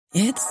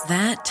It's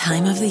that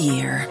time of the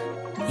year.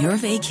 Your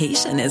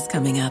vacation is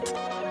coming up.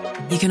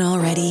 You can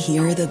already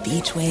hear the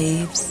beach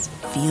waves,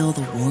 feel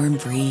the warm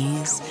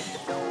breeze,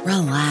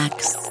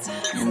 relax,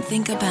 and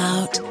think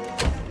about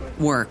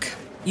work.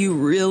 You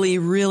really,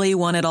 really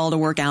want it all to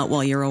work out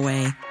while you're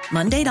away.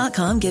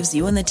 Monday.com gives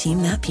you and the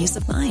team that peace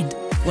of mind.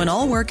 When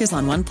all work is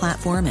on one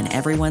platform and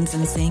everyone's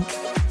in sync,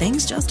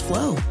 things just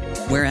flow.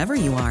 Wherever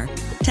you are,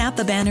 tap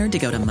the banner to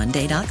go to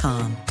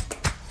Monday.com.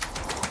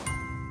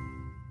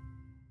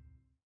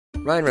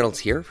 Ryan Reynolds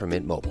here from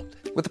Mint Mobile.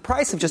 With the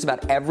price of just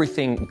about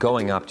everything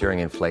going up during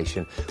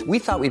inflation, we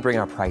thought we'd bring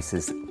our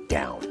prices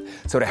down.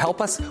 So to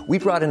help us, we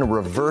brought in a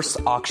reverse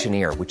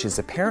auctioneer, which is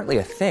apparently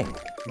a thing.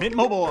 Mint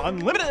Mobile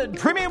Unlimited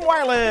Premium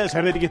Wireless.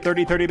 How to get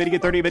 30, 30, bit to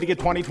get 30, bit to get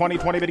 20, 20,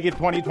 20, bit to get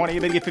 20, 20,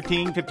 bit to get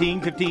 15,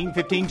 15, 15,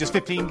 15, just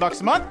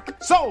 $15 a month?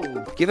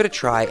 Sold! Give it a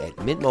try at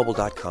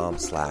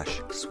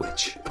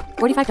mintmobile.com/switch.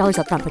 $45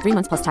 up front for 3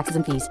 months plus taxes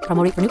and fees.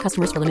 Promo rate for new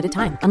customers for limited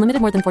time.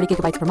 Unlimited more than 40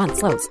 gigabytes per month.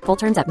 Slows full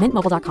terms at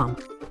mintmobile.com.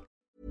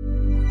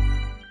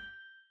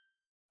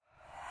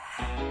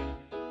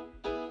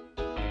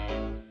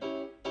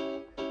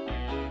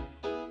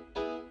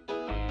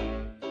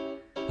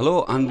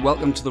 Hello and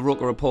welcome to the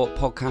Roker Report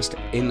podcast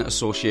in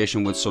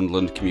association with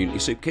Sunderland Community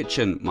Soup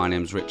Kitchen. My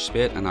name's Rich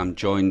Spate and I'm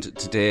joined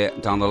today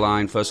down the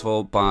line, first of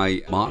all,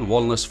 by Martin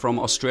Walness from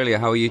Australia.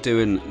 How are you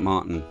doing,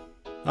 Martin?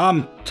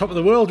 I'm top of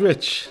the world,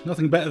 Rich.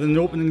 Nothing better than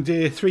opening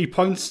day 3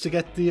 points to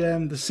get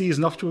the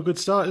season off to a good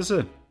start, is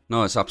it?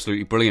 No, it's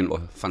absolutely brilliant. A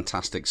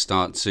fantastic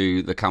start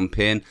to the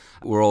campaign.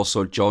 We're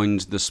also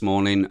joined this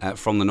morning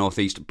from the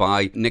northeast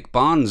by Nick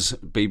Barnes,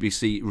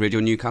 BBC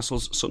Radio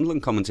Newcastle's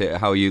Sunderland commentator.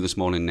 How are you this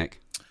morning,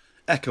 Nick?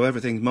 Echo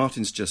everything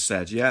Martin's just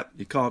said. Yeah,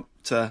 you can't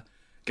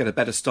get a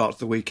better start to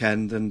the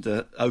weekend than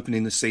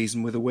opening the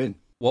season with a win.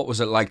 What was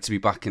it like to be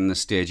back in the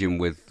stadium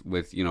with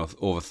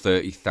over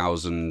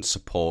 30,000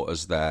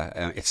 supporters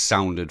there? It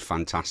sounded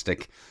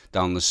fantastic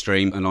down the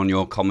stream and on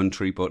your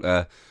commentary,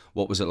 but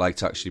what was it like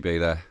to actually be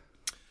there?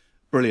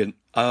 Brilliant.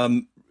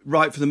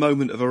 Right for the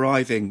moment of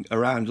arriving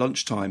around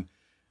lunchtime.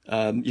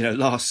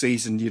 Last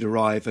season you'd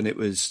arrive and it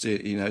was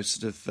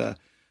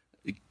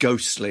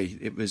ghostly.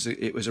 It was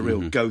a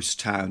real ghost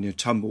town.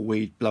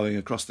 Tumbleweed blowing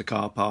across the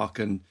car park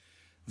and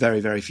very,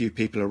 very few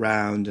people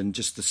around and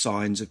just the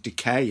signs of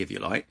decay, if you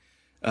like.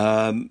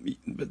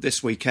 But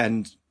this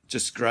weekend,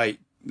 just great.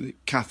 The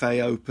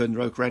cafe open,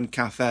 Roker End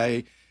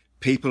Cafe.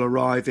 People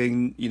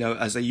arriving,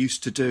 as they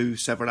used to do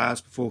several hours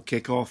before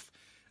kick-off.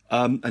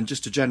 And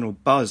just a general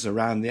buzz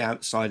around the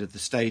outside of the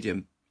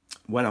stadium.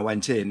 When I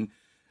went in,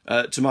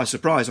 to my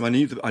surprise, I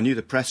knew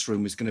the press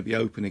room was going to be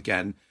open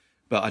again,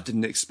 but I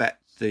didn't expect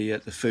the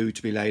food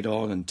to be laid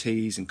on and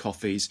teas and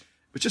coffees.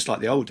 It was just like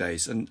the old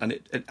days, and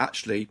it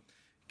actually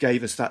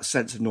gave us that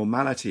sense of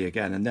normality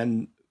again. And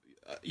then,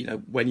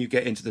 when you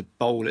get into the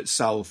bowl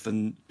itself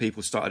and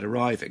people started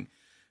arriving,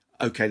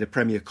 okay, the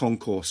Premier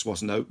Concourse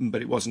wasn't open,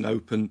 but it wasn't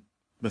open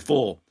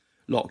before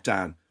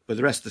lockdown. But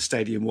the rest of the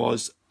stadium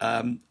was.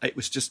 It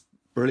was just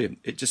brilliant.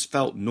 It just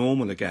felt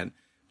normal again.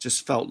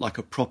 Just felt like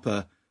a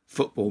proper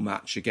football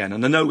match again.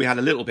 And I know we had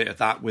a little bit of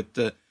that with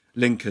the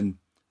Lincoln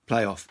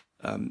playoff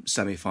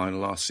semi-final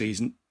last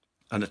season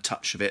and a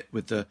touch of it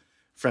with the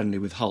friendly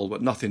with Hull,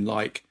 but nothing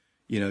like,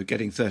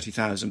 getting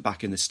 30,000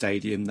 back in the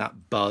stadium,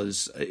 that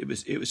buzz. It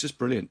was just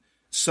brilliant.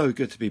 So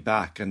good to be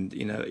back. And,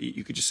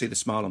 you could just see the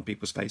smile on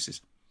people's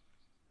faces.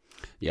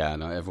 Yeah,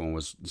 no, everyone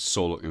was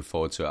so looking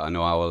forward to it. I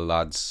know our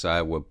lads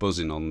were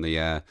buzzing on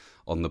the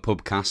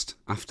pubcast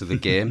after the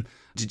game.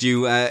 Did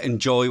you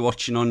enjoy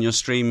watching on your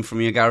stream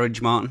from your garage,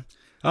 Martin?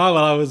 Oh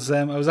well, I was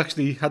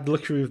actually had the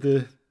luxury of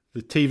the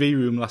TV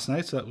room last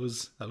night, so that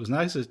was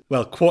nice.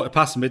 Well,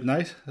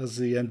 midnight as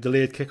the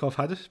delayed kickoff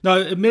had it. No,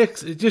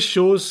 it just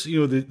shows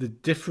the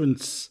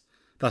difference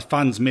that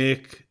fans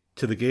make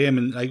to the game,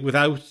 and like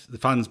without the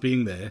fans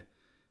being there,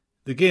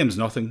 the game's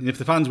nothing. And if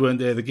the fans weren't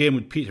there, the game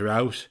would peter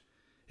out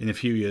in a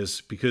few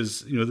years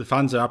because the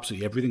fans are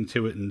absolutely everything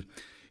to it, and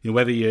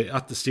whether you're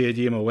at the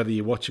stadium or whether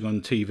you're watching on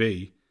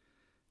TV,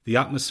 the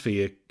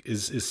atmosphere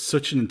is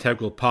such an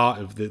integral part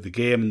of the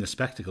game and the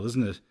spectacle,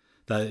 isn't it?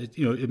 That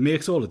it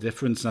makes all the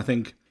difference. And I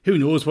think who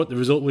knows what the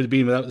result would have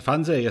been without the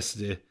fans there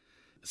yesterday.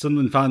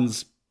 Sunderland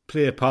fans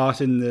play a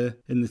part in the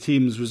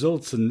team's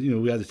results, and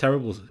we had a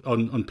terrible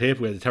on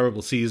paper. We had a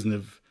terrible season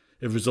of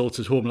results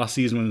at home last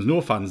season when there was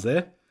no fans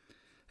there.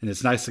 And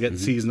it's nice to get the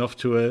season off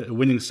to a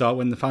winning start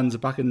when the fans are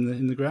back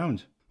in the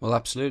ground. Well,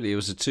 absolutely. It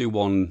was a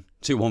 2-1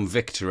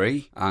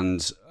 victory,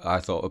 and I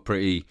thought a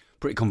pretty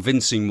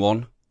convincing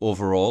one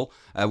overall.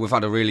 We've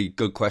had a really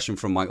good question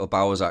from Michael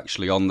Bowers,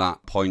 actually, on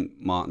that point,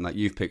 Martin, that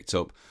you've picked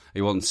up.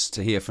 He wants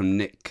to hear from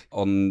Nick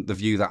on the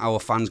view that our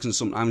fans can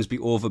sometimes be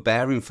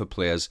overbearing for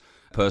players.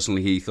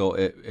 Personally, he thought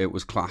it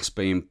was class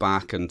being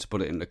back, and to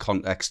put it into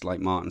context,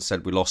 like Martin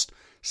said, we lost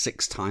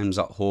 6 times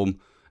at home.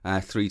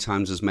 3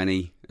 times as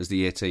many as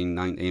the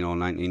 18-19 or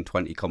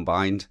 19-20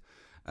 combined,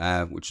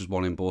 which was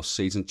one in both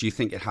seasons. Do you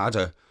think it had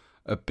a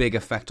big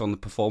effect on the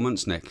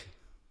performance, Nick?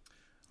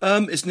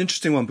 It's an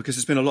interesting one because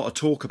there's been a lot of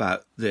talk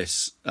about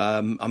this.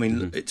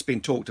 It's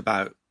been talked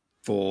about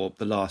for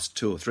the last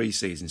 2 or 3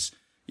 seasons.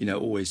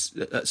 Always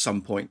at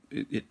some point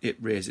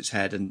it rears its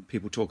head, and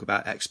people talk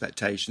about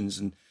expectations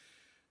and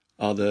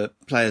are the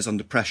players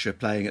under pressure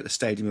playing at the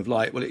Stadium of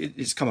Light. Well,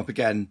 it's come up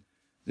again,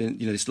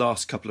 this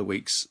last couple of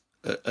weeks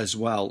as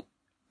well.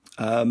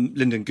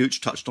 Lyndon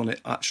Gooch touched on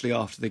it actually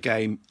after the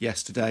game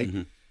yesterday.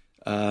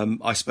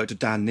 Mm-hmm. I spoke to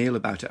Dan Neil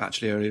about it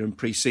actually earlier in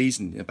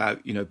pre-season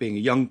about, being a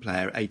young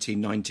player, 18,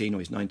 19, or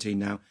he's 19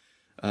 now,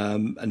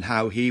 and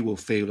how he will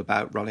feel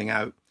about running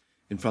out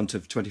in front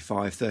of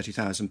 25,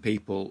 30,000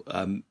 people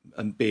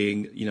and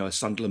being, a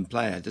Sunderland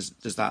player.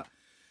 Does that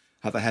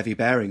have a heavy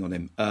bearing on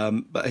him?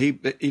 But he,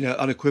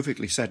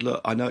 unequivocally said,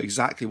 look, I know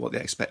exactly what the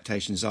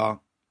expectations are.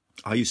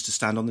 I used to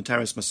stand on the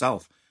terrace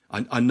myself.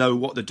 I know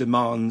what the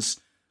demands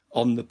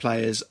on the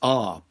players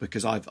are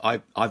because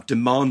I've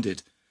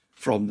demanded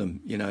from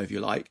them, if you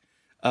like.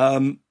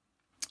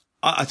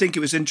 I think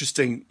it was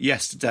interesting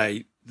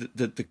yesterday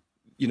that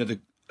the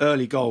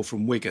early goal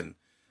from Wigan,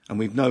 and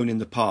we've known in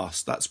the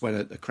past that's when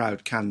a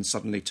crowd can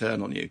suddenly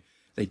turn on you.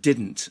 They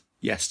didn't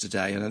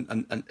yesterday,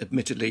 and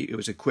admittedly it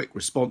was a quick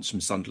response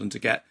from Sunderland to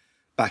get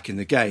back in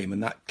the game,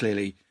 and that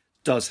clearly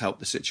does help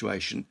the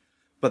situation.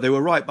 But they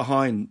were right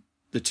behind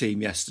the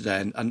team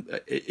yesterday,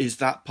 and is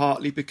that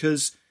partly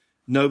because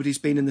nobody's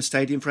been in the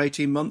stadium for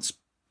 18 months?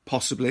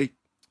 Possibly.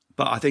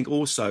 But I think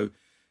also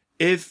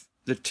if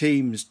the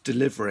team's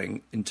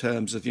delivering in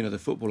terms of, the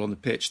football on the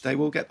pitch, they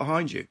will get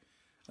behind you.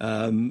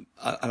 And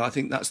I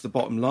think that's the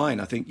bottom line.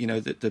 I think,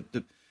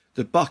 that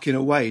the buck in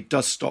a way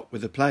does stop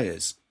with the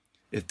players.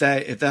 If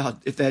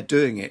they're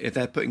doing it, if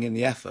they're putting in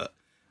the effort,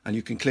 and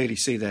you can clearly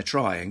see they're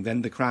trying,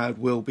 then the crowd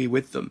will be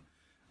with them.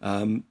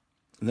 And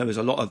there was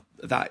a lot of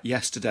that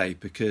yesterday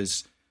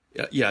because,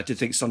 I did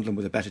think Sunderland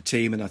were a better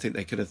team, and I think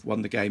they could have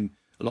won the game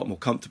a lot more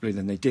comfortably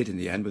than they did in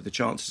the end with the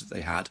chances that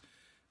they had.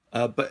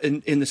 But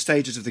in the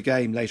stages of the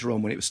game later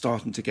on, when it was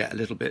starting to get a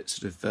little bit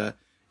sort of,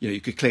 you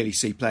could clearly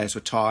see players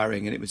were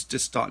tiring and it was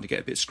just starting to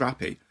get a bit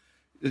scrappy.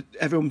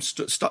 Everyone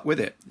stuck with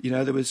it.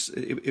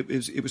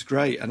 It was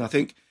great, and I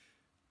think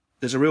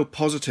there's a real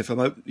positive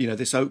from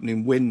this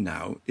opening win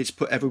now. It's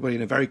put everybody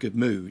in a very good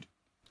mood.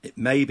 It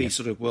maybe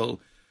sort of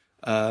will,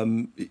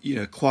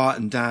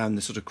 quieten down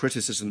the sort of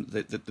criticism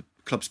that the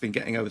club's been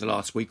getting over the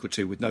last week or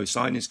two with no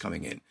signings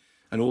coming in,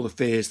 and all the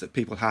fears that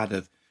people had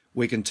of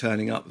Wigan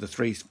turning up with the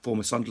 3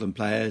 former Sunderland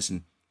players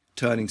and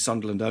turning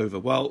Sunderland over.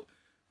 Well,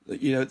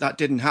 that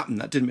didn't happen.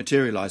 That didn't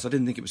materialise. I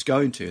didn't think it was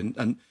going to,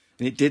 and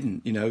it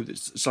didn't.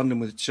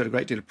 Sunderland showed a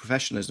great deal of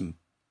professionalism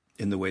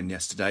in the win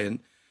yesterday, and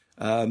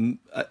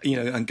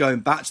and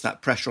going back to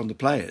that pressure on the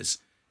players.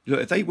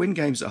 If they win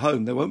games at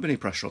home, there won't be any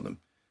pressure on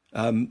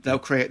them. They'll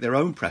create their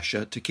own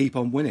pressure to keep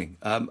on winning,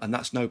 and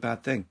that's no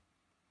bad thing.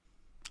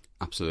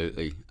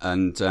 Absolutely.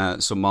 And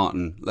so,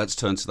 Martin, let's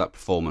turn to that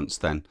performance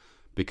then,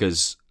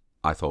 because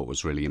I thought it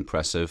was really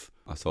impressive.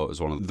 I thought it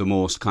was one of the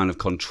most kind of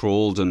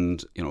controlled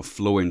and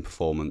flowing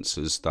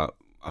performances that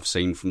I've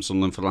seen from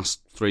Sunderland for the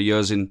last 3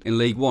 years in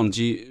League One.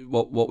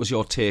 What was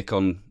your take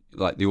on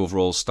like the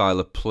overall style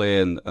of play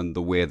and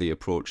the way they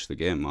approached the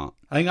game, Mark?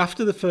 I think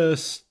after the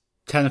first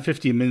 10 or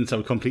 15 minutes, I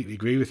would completely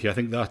agree with you. I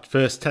think that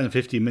first 10 or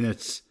 15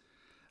 minutes,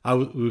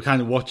 we were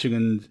kind of watching,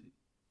 and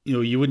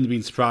you wouldn't have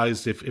been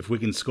surprised if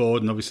Wigan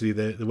scored, and obviously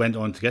they went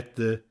on to get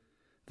the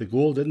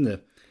goal, didn't they?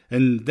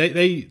 And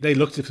they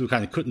looked as if they were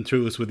kind of cutting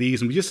through us with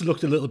ease, and we just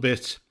looked a little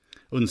bit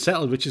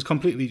unsettled, which is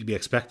completely to be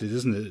expected,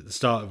 isn't it? At the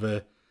start of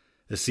a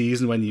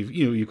season when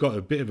you've got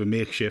a bit of a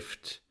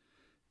makeshift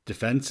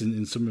defence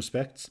in some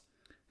respects.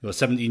 A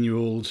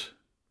 17-year-old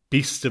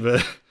beast of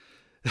a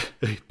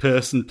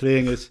person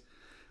playing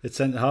at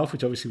centre half,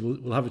 which obviously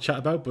we'll have a chat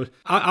about. But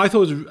I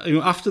thought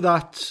after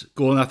that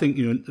goal, and I think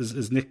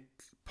as Nick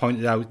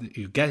pointed out,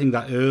 getting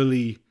that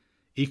early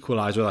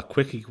equaliser, that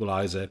quick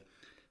equaliser,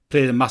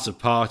 played a massive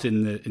part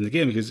in the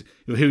game, because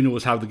who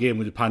knows how the game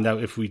would have panned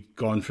out if we'd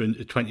gone for a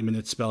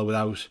 20-minute spell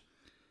without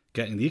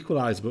getting the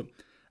equaliser. But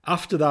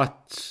after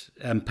that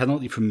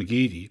penalty from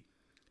McGeady,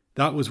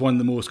 that was one of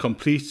the most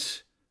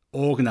complete,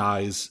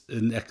 organised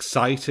and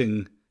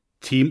exciting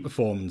team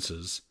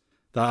performances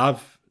that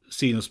I've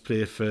seen us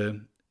play for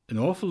an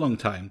awful long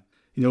time.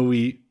 I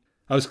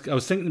was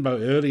thinking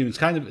about earlier, it's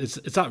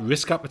that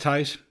risk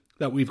appetite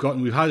that we've got,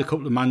 and we've had a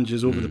couple of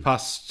managers over the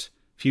past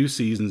few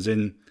seasons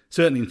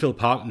certainly in Phil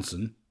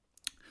Parkinson,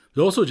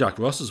 but also Jack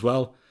Ross as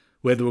well,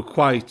 where they were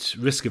quite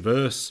risk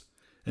averse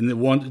and they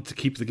wanted to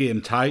keep the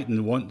game tight and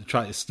they wanted to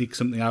try to sneak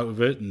something out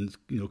of it and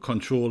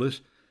control it.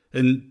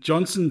 And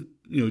Johnson,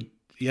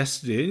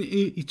 yesterday,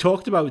 he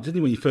talked about it, didn't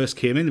he, when he first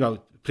came in,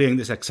 about playing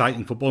this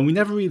exciting football, and we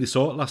never really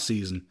saw it last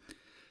season.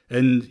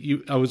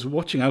 And I was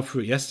watching out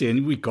for it yesterday,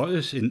 and we got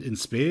it in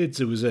spades.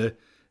 It was a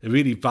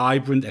really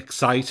vibrant,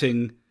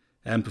 exciting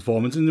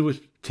performance, and they were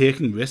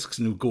taking risks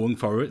and they were going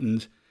for it,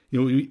 and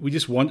we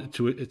just wanted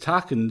to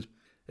attack, and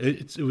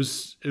it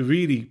was a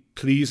really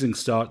pleasing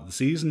start to the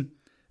season.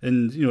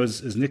 And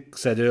as Nick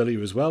said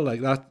earlier as well, like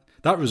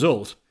that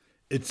result,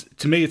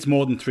 to me it's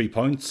more than 3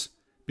 points,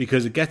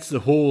 because it gets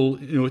the whole.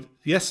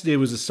 Yesterday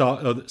was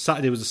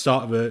Saturday was the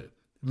start of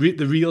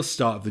the real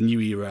start of the new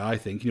era. I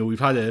think we've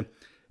had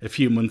a a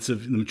few months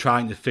of them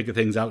trying to figure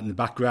things out in the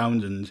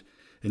background and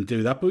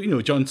do that.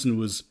 But, Johnson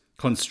was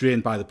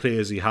constrained by the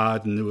players he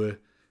had, and they were,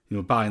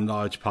 by and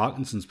large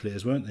Parkinson's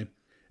players, weren't they?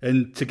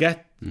 And to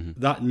get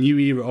that new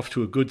era off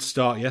to a good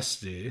start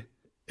yesterday,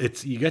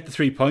 you get the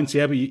 3 points,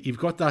 but you've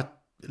got that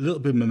little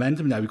bit of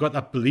momentum now. We've got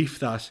that belief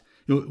that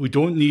we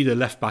don't need a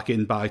left back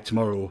in by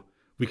tomorrow.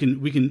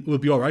 We'll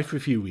be all right for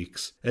a few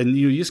weeks, and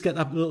you just get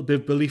that little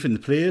bit of belief in the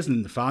players and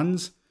in the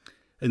fans,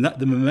 and that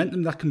the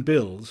momentum that can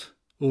build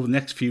over the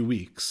next few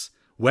weeks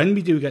when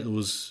we do get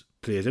those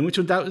players in, which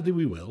undoubtedly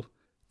we will.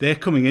 They're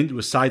coming into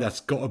a side that's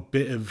got a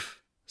bit of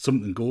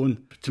something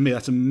going. To me,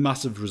 that's a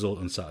massive result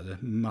on Saturday.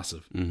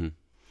 Massive. Mm-hmm.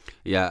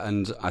 Yeah,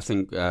 and I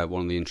think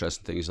one of the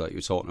interesting things that you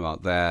were talking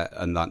about there,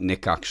 and that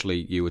Nick,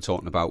 actually, you were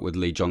talking about with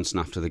Lee Johnson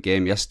after the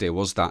game yesterday,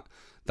 was that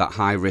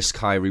high risk,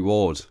 high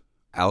reward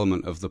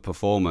element of the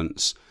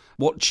performance.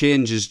 What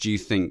changes do you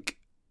think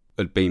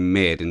had been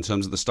made in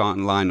terms of the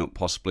starting lineup,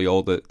 possibly,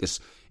 or this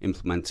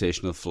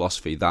implementation of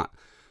philosophy that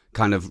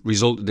kind of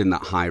resulted in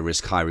that high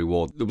risk, high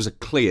reward? There was a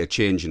clear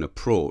change in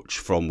approach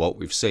from what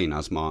we've seen,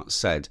 as Mark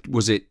said.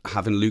 Was it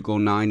having Luke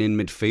O'Nien in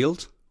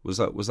midfield? Was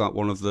that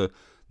one of the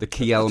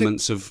key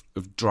elements of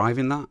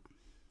driving that?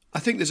 I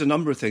think there's a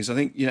number of things. I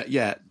think,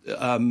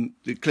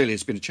 clearly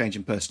it's been a change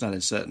in personnel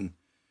in certain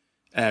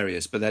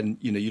areas, but then,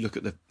 you look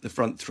at the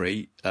front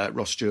three.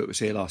 Ross Stewart was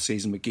here last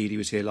season, McGeady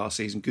was here last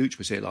season, Gooch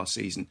was here last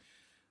season.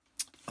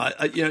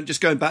 I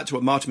just going back to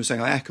what Martin was saying,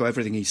 I echo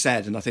everything he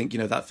said, and I think,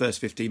 that first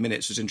 15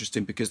 minutes was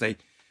interesting because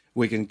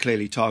Wigan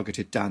clearly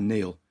targeted Dan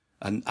Neil,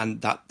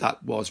 and that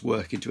was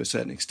working to a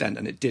certain extent,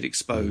 and it did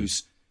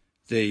expose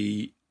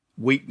the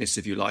weakness,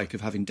 if you like,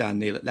 of having Dan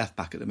Neil at left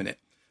back at the minute.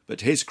 But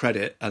to his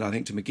credit, and I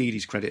think to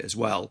McGeady's credit as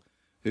well,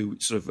 who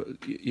sort of,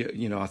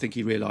 I think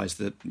he realised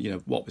that,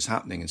 what was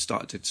happening and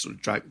started to sort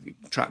of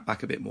track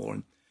back a bit more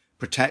and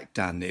protect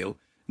Dan Neil.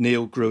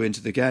 Neil grew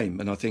into the game,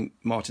 and I think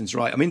Martin's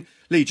right. I mean,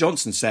 Lee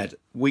Johnson said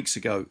weeks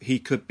ago he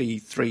could be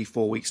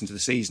 3-4 weeks into the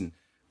season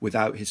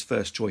without his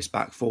first choice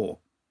back four.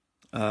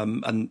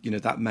 And,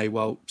 that may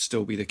well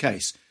still be the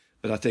case.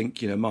 But I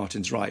think,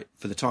 Martin's right.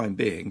 For the time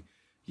being,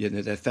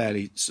 they're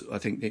fairly, I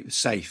think,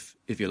 safe,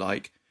 if you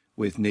like,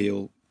 with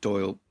Neil,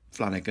 Doyle,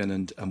 Flanagan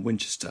and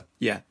Winchester.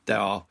 Yeah, there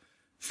are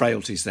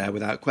frailties there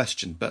without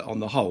question. But on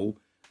the whole,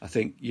 I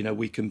think,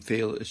 we can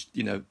feel,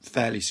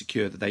 fairly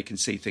secure that they can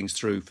see things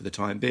through for the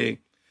time being.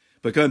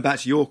 But going back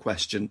to your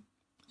question,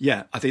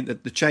 yeah, I think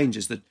that the change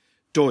is that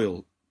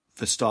Doyle,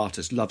 for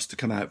starters, loves to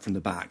come out from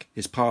the back.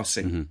 His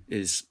passing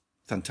is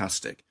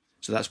fantastic.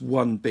 So that's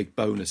one big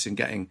bonus in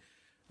getting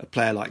a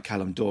player like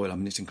Callum Doyle. I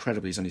mean, it's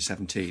incredible he's only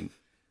 17,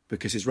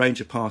 because his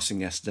range of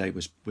passing yesterday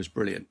was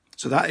brilliant.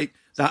 So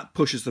that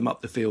pushes them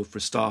up the field for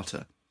a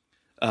starter.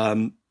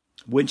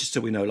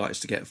 Winchester, we know, likes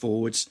to get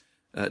forwards.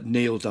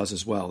 Neil does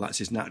as well. That's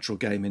his natural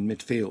game in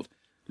midfield.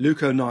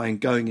 Luke O'Nien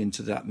going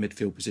into that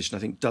midfield position, I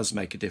think, does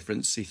make a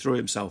difference. He threw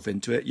himself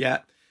into it. Yeah,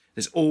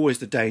 there's always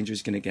the danger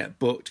he's going to get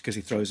booked because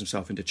he throws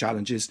himself into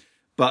challenges.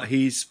 But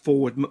he's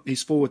forward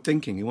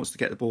thinking. He wants to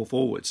get the ball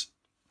forwards.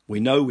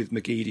 We know with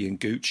McGeady and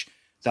Gooch,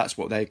 that's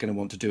what they're going to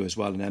want to do as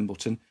well in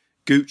Embleton.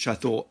 Gooch, I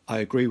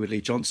agree with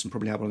Lee Johnson,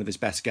 probably had one of his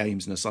best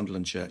games in a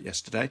Sunderland shirt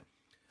yesterday.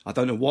 I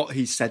don't know what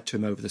he said to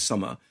him over the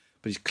summer,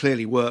 but he's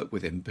clearly worked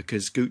with him,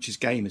 because Gooch's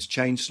game has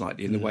changed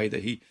slightly in the way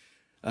that he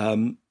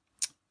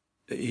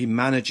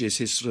manages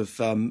his sort of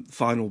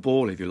final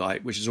ball, if you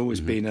like, which has always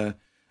been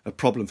a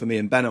problem for me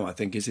and Benno, I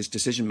think, is his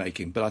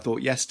decision-making. But I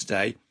thought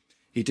yesterday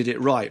he did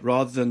it right.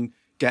 Rather than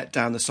get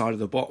down the side of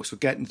the box or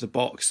get into the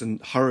box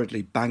and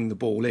hurriedly bang the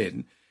ball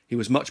in, he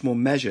was much more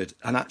measured.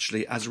 And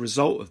actually, as a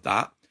result of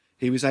that,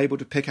 he was able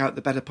to pick out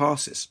the better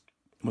passes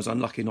and was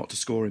unlucky not to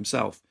score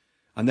himself.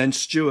 And then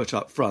Stewart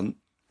up front,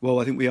 well,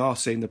 I think we are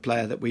seeing the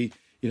player that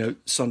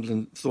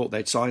Sunderland thought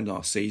they'd signed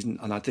last season.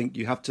 And I think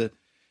you have to,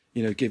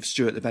 give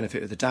Stewart the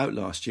benefit of the doubt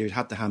last year. He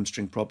had the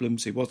hamstring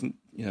problems. He wasn't,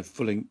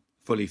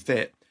 fully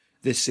fit.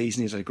 This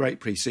season, he's had a great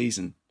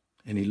pre-season,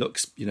 and he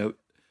looks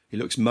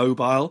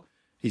mobile.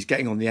 He's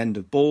getting on the end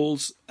of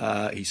balls.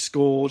 He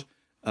scored,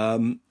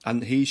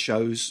 and he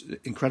shows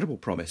incredible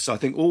promise. So I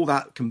think all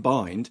that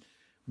combined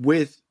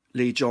with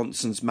Lee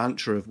Johnson's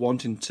mantra of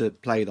wanting to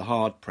play the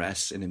hard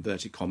press, in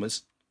inverted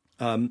commas,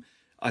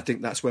 I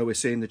think that's where we're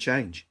seeing the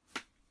change.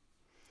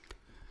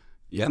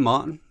 Yeah,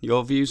 Martin,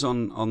 your views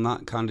on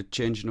that kind of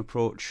change in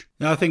approach?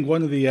 No, I think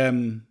one of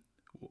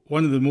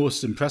the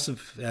most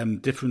impressive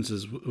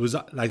differences was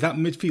that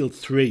midfield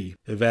three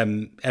of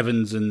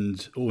Evans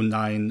and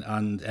O'Nien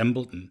and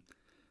Embleton.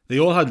 They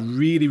all had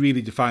really,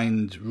 really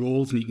defined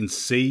roles, and you can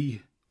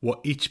see what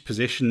each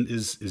position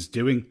is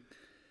doing.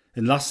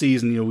 And last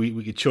season,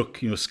 we could chuck,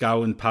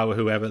 Scowen, Power,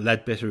 whoever,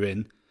 Ledbetter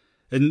in.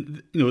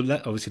 And,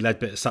 obviously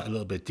Ledbetter sat a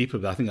little bit deeper,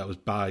 but I think that was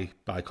by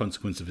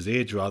consequence of his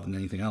age rather than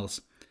anything else.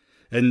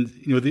 And,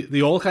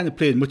 they all kind of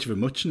played much of a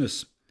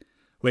muchness,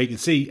 where you can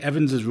see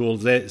Evans' role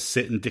there to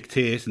sit and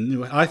dictate.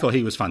 And I thought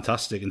he was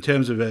fantastic in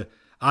terms of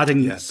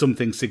adding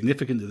something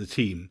significant to the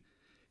team.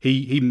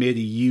 He made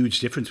a huge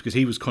difference because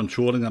he was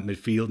controlling that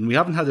midfield. And we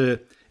haven't had a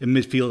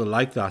midfielder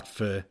like that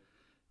for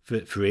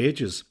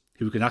ages,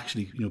 who can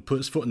actually, put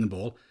his foot in the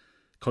ball,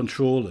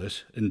 control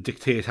it, and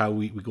dictate how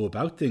we go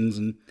about things.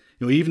 And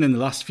even in the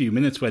last few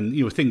minutes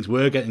when things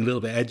were getting a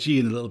little bit edgy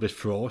and a little bit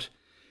fraught,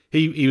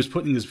 he was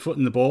putting his foot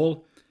in the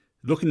ball,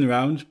 looking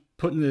around,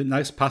 putting a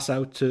nice pass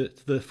out to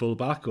the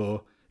fullback,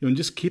 or and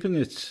just keeping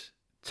it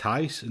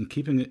tight and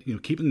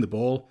keeping the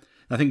ball.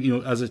 And I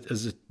think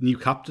as a new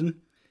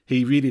captain,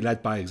 he really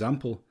led by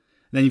example.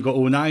 And then you've got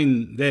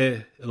O'Nien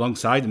there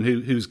alongside him,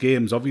 whose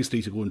game's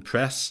obviously to go and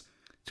press,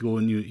 to go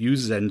and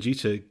use his energy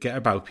to get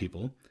about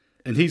people.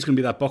 And he's going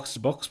to be that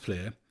box-to-box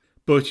player.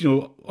 But,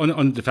 on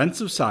the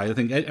defensive side, I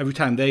think every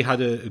time they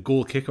had a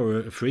goal kick or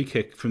a free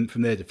kick from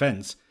their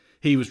defence,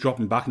 he was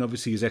dropping back. And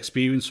obviously his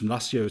experience from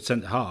last year at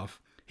centre-half,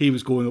 he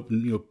was going up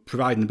and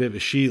providing a bit of a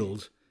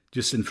shield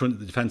just in front of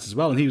the defence as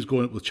well. And he was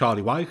going up with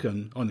Charlie Wyke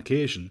on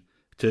occasion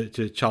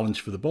to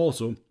challenge for the ball.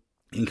 So you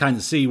can kind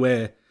of see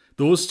where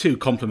those two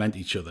complement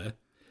each other.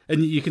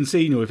 And you can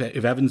see,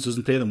 if Evans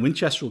doesn't play, then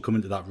Winchester will come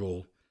into that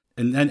role.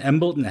 And then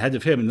Embleton ahead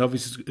of him. And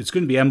obviously it's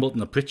going to be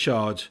Embleton or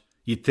Pritchard,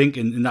 you'd think,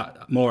 in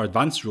that more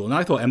advanced role. And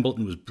I thought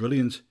Embleton was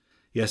brilliant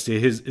yesterday.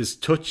 His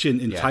touch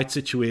in tight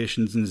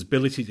situations and his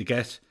ability to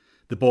get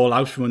the ball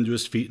out from under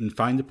his feet and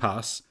find a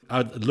pass.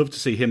 I'd love to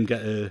see him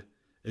get a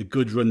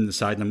good run in the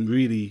side. And I'm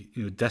really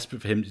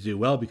desperate for him to do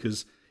well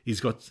because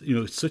he's got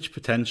such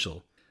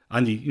potential.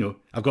 And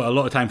I've got a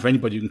lot of time for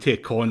anybody who can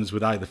take corners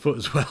with either foot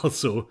as well.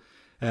 So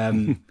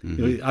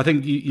I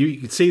think you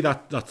could see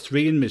that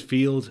three in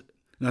midfield.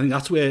 And I think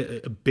that's where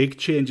a big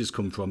change has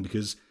come from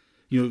because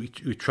you're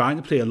trying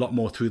to play a lot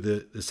more through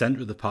the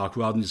centre of the park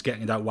rather than just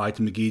getting it out wide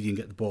to McGeady and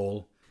get the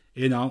ball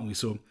in, aren't we?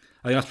 So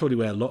I think that's probably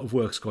where a lot of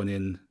work's gone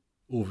in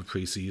over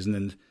pre-season,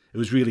 and it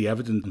was really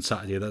evident on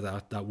Saturday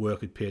that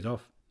work had paid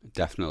off.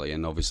 Definitely,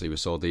 and obviously we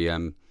saw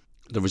the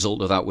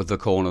result of that with the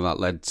corner that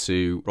led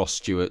to Ross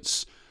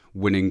Stewart's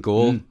winning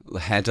goal, the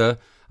header.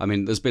 I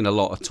mean, there's been a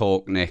lot of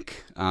talk,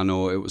 Nick. I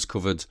know it was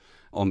covered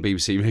on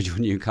BBC Radio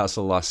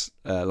Newcastle last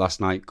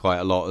night quite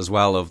a lot as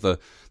well, of the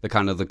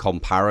kind of the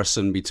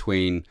comparison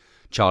between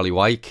Charlie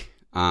Wyke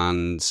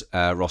and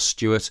Ross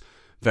Stewart.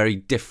 Very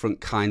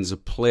different kinds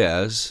of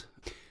players.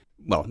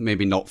 Well,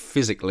 maybe not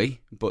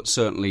physically, but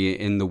certainly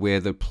in the way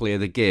they play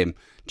the game.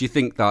 Do you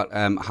think that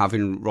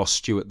having Ross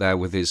Stewart there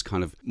with his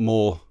kind of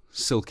more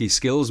silky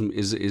skills,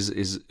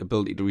 his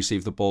ability to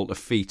receive the ball to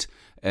feet,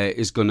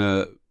 is going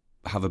to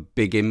have a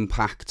big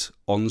impact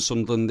on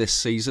Sunderland this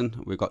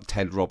season? We've got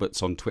Ted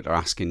Roberts on Twitter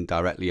asking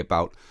directly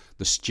about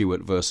the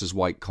Stewart versus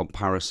Wyke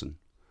comparison.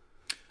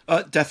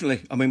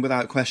 Definitely. I mean,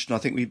 without question, I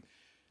think we've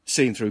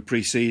seen through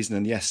pre-season,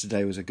 and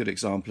yesterday was a good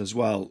example as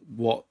well,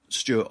 what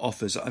Stewart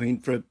offers. I mean,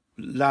 for a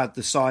lad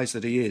the size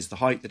that he is, the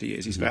height that he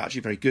is, he's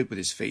actually very good with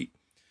his feet.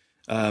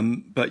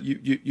 But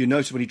you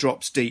notice when he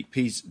drops deep,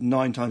 he's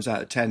 9 times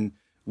out of 10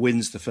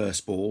 wins the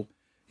first ball.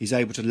 He's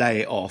able to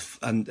lay it off,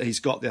 and he's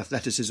got the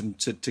athleticism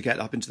to get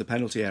up into the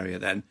penalty area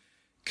then.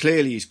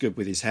 Clearly he's good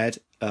with his head.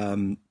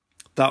 That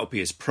would be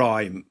his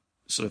prime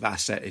sort of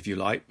asset, if you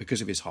like,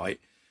 because of his height.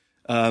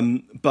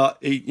 But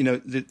he,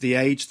 the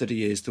age that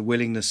he is, the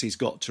willingness he's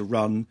got to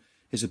run,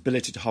 his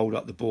ability to hold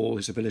up the ball,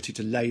 his ability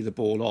to lay the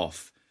ball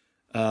off.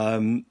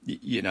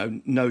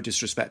 No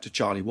disrespect to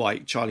Charlie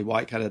Wyke. Charlie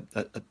Wyke had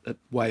a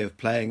way of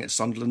playing at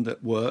Sunderland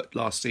that worked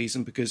last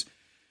season because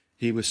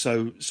he was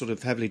so sort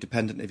of heavily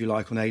dependent, if you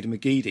like, on Aidan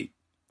McGeady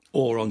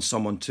or on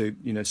someone to,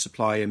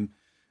 supply him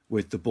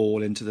with the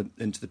ball into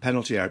the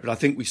penalty area. But I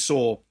think we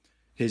saw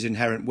his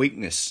inherent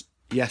weakness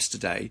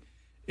yesterday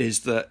is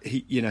that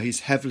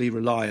he's heavily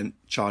reliant,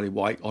 Charlie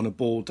Wyke, on a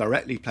ball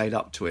directly played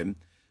up to him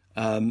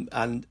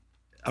and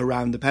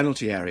around the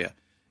penalty area.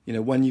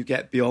 When you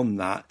get beyond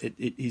that,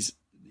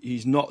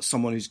 he's not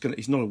someone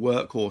he's not a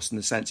workhorse in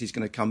the sense he's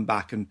going to come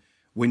back and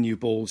win you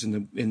balls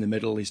in the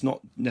middle. He's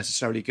not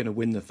necessarily going to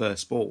win the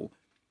first ball,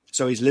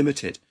 so he's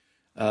limited.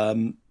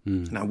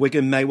 Now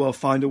Wigan may well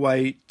find a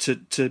way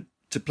to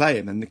play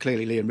him, and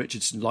clearly Liam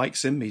Richardson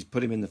likes him. He's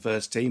put him in the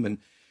first team, and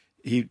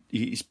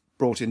he's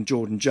brought in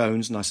Jordan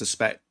Jones, and I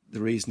suspect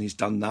the reason he's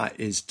done that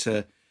is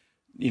to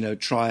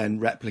try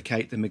and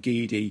replicate the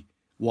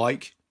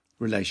McGeady-Wyke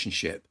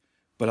relationship.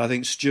 But I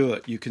think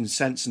Stewart, you can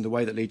sense in the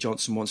way that Lee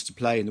Johnson wants to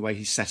play and the way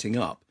he's setting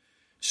up,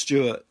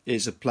 Stewart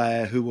is a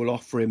player who will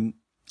offer him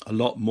a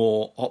lot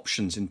more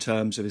options in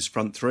terms of his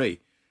front three.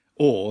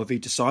 Or if he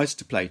decides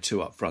to play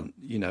 2 up front,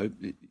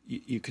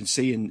 you can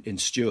see in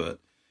Stewart,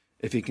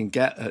 if he can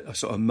get a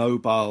sort of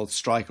mobile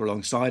striker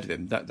alongside of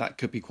him, that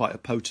could be quite a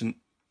potent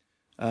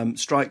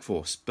strike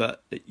force.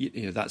 But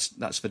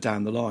that's for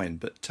down the line.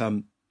 But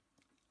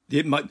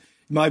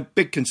my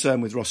big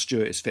concern with Ross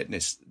Stewart is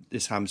fitness,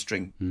 this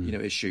hamstring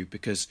issue,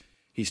 because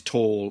he's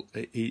tall,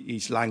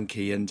 he's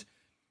lanky, and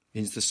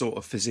he's the sort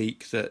of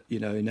physique that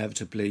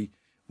inevitably,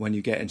 when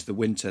you get into the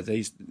winter,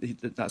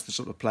 that's the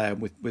sort of player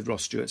with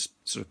Ross Stewart's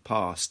sort of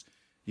past.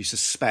 You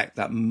suspect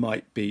that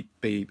might be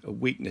a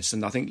weakness.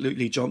 And I think Luke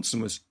Lee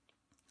Johnson was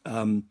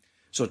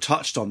sort of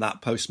touched on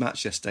that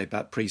post-match yesterday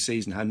about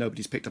pre-season, how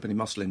nobody's picked up any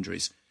muscle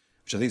injuries,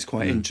 which I think is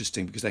quite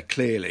interesting because they're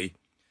clearly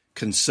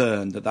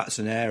concerned that that's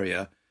an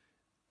area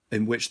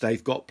in which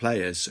they've got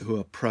players who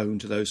are prone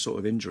to those sort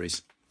of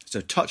injuries. So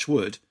touch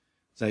wood,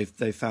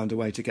 they've found a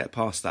way to get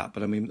past that.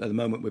 But I mean, at the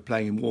moment we're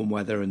playing in warm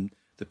weather and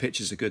the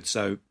pitches are good.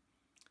 So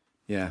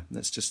yeah,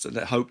 let's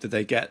hope that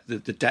they get the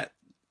depth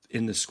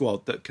in the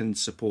squad that can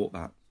support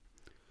that.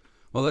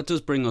 Well, that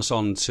does bring us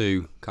on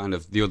to kind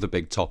of the other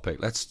big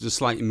topic. Let's just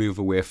slightly move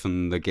away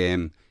from the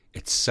game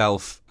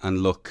itself and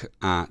look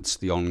at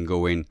the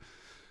ongoing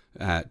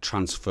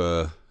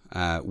transfer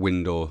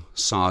window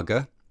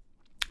saga.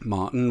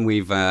 Martin,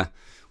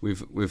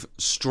 we've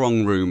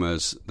strong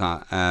rumours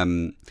that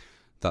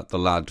that the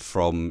lad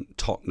from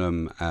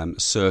Tottenham,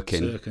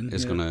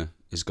 Sirkin,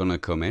 is gonna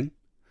come in.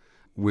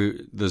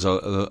 There's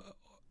a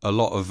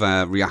lot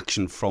of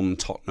reaction from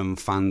Tottenham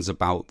fans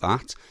about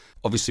that.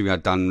 Obviously, we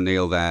had Dan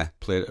Neil there,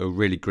 played a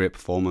really great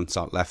performance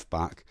at left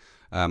back.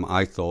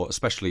 I thought,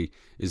 especially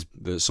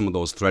some of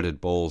those threaded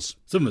balls.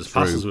 Some of his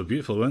passes were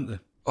beautiful, weren't they?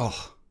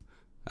 Oh,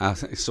 I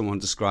think someone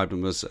described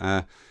him as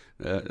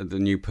the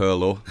new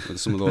Pirlo with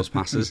some of those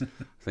passes.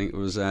 I think it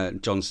was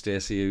John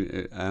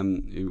Stacey,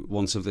 who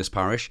once of this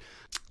parish.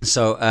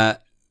 So,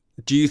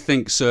 do you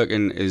think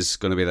Sirkin is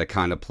going to be the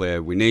kind of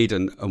player we need,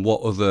 and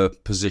what other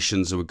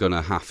positions are we going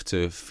to have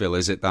to fill?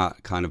 Is it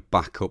that kind of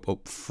backup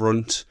up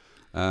front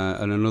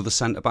and another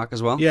centre-back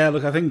as well? Yeah,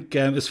 look, I think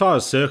as far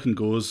as Sirkin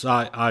goes,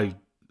 I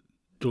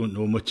don't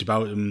know much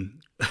about him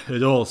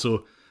at all.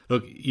 So,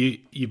 look,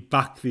 you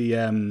back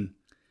the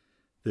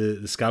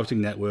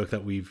scouting network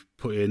that we've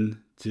put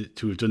in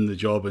to have done the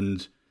job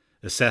and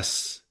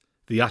assess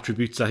the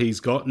attributes that he's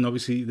got, and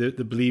obviously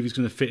they believe he's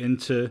going to fit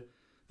into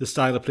the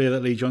style of player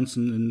that Lee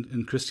Johnson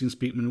and Christian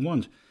Speakman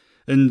want.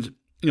 And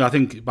I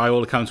think by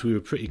all accounts we were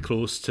pretty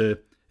close to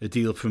a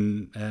deal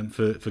from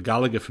for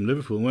Gallagher from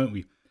Liverpool, weren't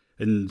we?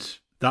 And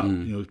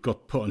that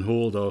got put on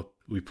hold, or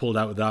we pulled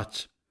out of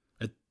that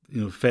at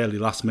fairly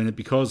last minute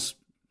because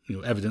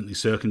evidently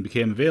Sirkin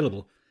became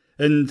available.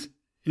 And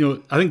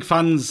I think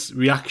fans'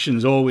 reaction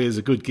is always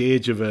a good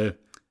gauge of a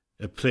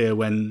player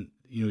when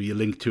you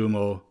link to him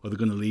or they're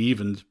going to leave.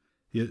 And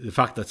the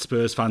fact that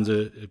Spurs fans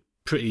are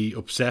pretty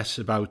upset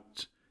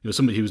about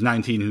somebody who's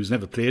 19 who's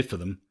never played for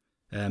them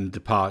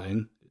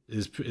departing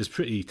is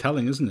pretty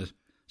telling, isn't it?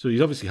 So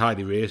he's obviously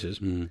highly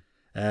rated.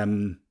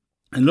 And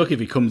look, if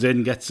he comes in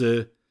and gets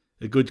a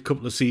good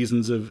couple of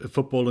seasons of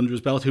football under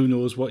his belt, who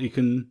knows what he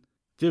can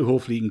do.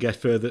 Hopefully he can get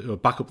further or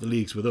back up the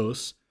leagues with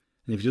us.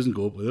 And if he doesn't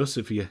go up with us,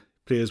 if he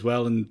plays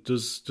well and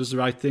does the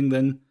right thing,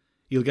 then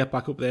he'll get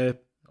back up there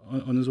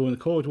on his own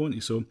accord, won't he?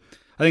 So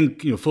I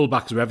think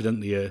fullbacks are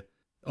evidently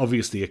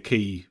obviously a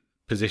key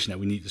position that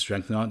we need to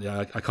strengthen, aren't they?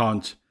 I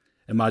can't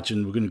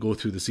imagine we're going to go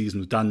through the season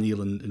with Dan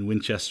Neil and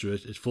Winchester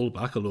at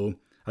fullback, although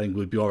I think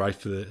we'd be all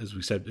right as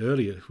we said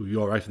earlier, we'd be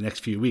all right for the next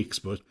few weeks,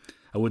 but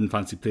I wouldn't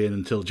fancy playing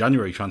until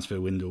January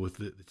transfer window with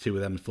the two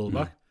of them at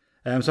fullback.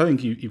 So I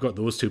think you've got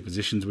those two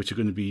positions which are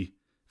going to be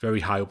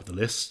very high up the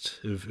list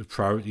of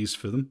priorities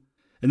for them.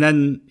 And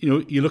then,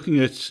 you're looking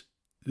at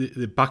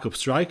the backup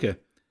striker,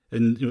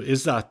 and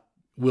is that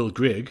Will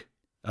Grigg?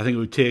 I think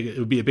it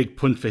would be a big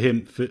punt for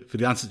him for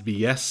the answer to be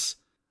yes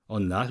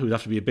on that. It would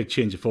have to be a big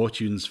change of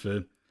fortunes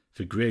for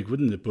Grigg,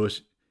 wouldn't it? But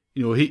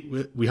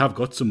we have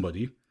got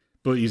somebody,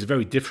 but he's a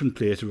very different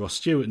player to Ross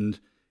Stewart. And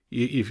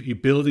if you're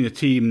building a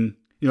team,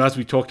 as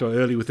we talked about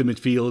earlier with the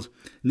midfield,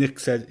 Nick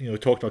said,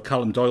 talked about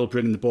Callum Doyle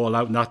bringing the ball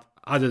out, and that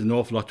added an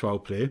awful lot to our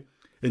play.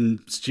 And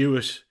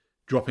Stewart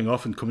dropping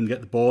off and coming to get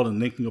the ball and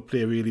linking up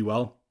play really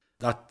well.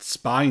 That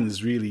spine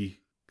is really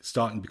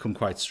starting to become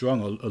quite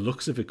strong, or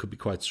looks of it could be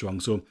quite strong.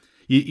 So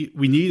we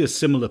need a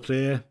similar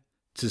player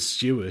to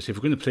Stewart. If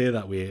we're going to play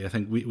that way, I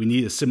think we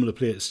need a similar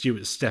player to Stewart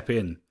to step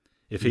in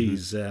if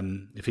he's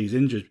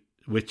injured,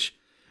 which,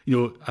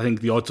 I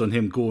think the odds on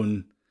him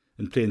going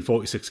and playing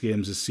 46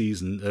 games this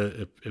season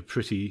are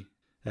pretty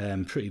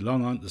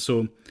long, aren't they?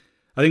 So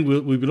I think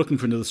we'll be looking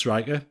for another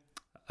striker.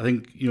 I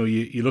think,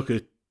 you look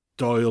at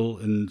Doyle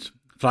and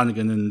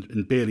Flanagan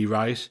and Bailey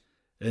Wright,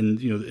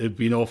 and it'd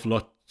be an awful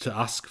lot to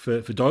ask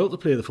for Doyle to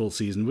play the full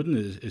season, wouldn't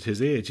it? At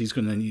his age, he's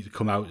going to need to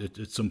come out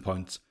at some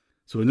point.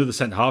 So another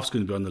centre half's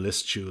going to be on the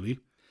list, surely.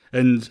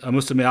 And I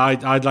must admit,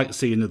 I'd like to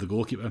see another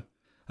goalkeeper.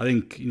 I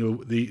think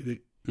the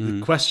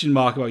question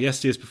mark about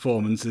yesterday's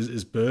performance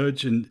is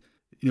Burge, and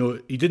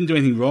he didn't do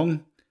anything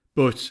wrong,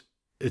 but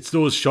it's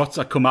those shots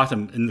that come at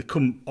him and they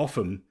come off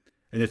him,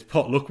 and it's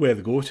pot luck where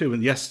they go to.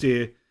 And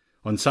yesterday,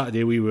 on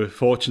Saturday, we were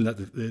fortunate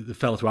that they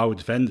fell to our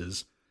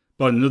defenders.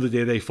 But on another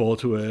day, they fall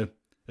to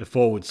a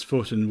forward's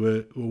foot and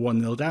we're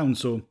 1-0 down.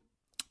 So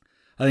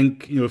I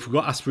think, if we've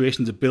got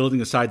aspirations of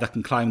building a side that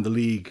can climb the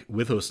league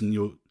with us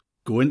and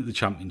go into the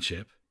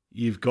Championship,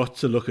 you've got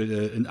to look at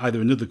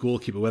either another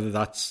goalkeeper, whether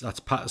that's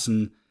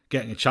Patterson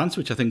getting a chance,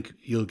 which I think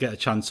he'll get a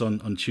chance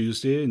on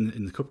Tuesday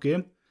in the Cup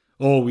game,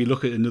 or we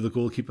look at another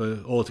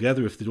goalkeeper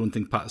altogether if they don't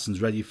think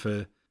Patterson's ready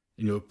for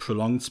a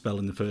prolonged spell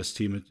in the first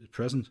team at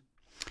present.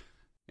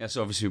 Yes,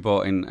 obviously we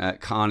brought in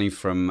Carney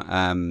from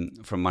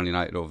Man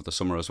United over the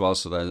summer as well,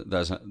 so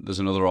there's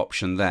another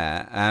option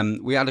there.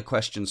 We had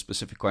a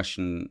specific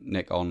question,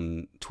 Nick,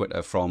 on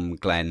Twitter from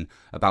Glenn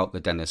about the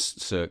Dennis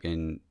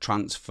Sirkin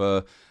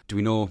transfer. Do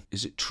we know,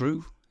 is it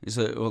true? Is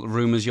that what the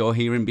rumours you're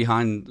hearing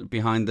behind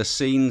the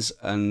scenes?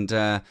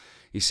 And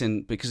he's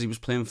saying because he was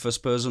playing for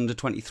Spurs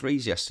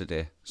under-23s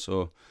yesterday.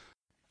 So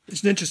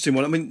it's an interesting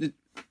one. I mean,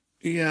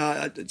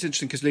 yeah, it's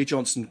interesting because Lee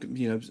Johnson,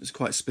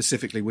 quite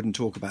specifically wouldn't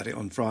talk about it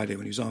on Friday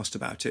when he was asked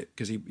about it,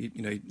 because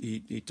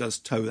he does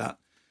toe that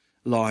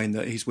line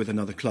that he's with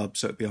another club,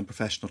 so it'd be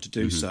unprofessional to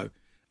do so.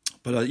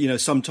 But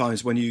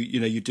sometimes when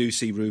you do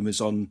see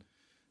rumours on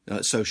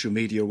social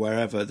media or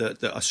wherever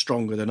that are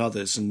stronger than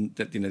others, and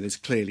that there's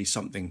clearly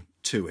something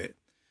to it,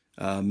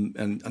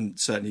 and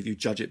certainly if you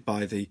judge it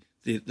by the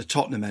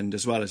Tottenham end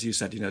as well, as you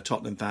said,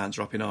 Tottenham fans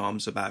are up in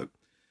arms about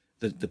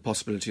the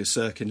possibility of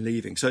Sirkin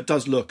leaving. So it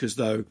does look as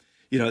though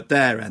at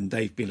their end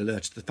they've been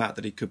alerted to the fact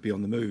that he could be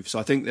on the move. So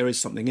I think there is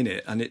something in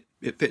it, and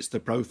it fits the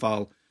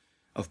profile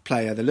of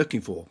player they're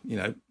looking for.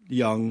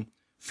 Young,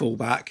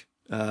 fullback,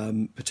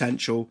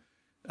 potential.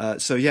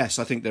 So yes,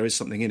 I think there is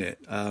something in it.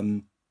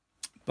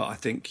 But I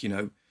think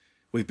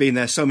we've been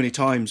there so many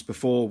times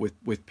before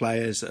with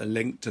players that are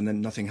linked and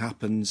then nothing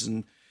happens.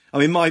 And I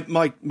mean,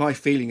 my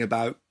feeling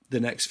about the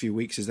next few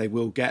weeks is they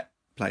will get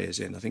players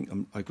in. I think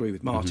I agree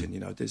with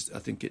Martin. I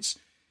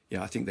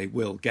think they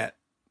will get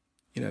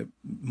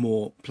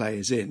more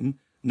players in.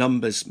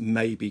 Numbers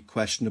may be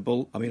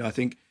questionable. I mean, I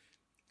think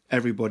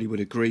everybody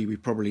would agree we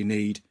probably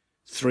need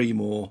 3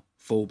 more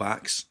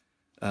fullbacks,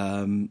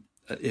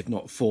 if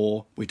not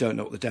 4. We don't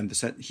know what the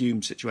Denver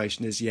Hume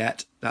situation is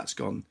yet. That's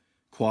gone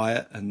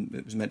quiet, and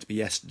it was meant to be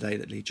yesterday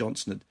that Lee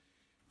Johnson had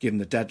given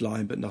the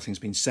deadline, but nothing's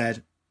been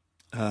said.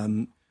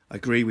 I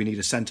agree we need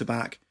a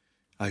centre-back.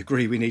 I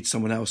agree we need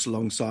someone else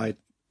alongside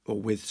or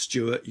with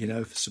Stewart,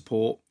 for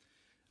support.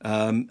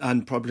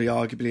 And probably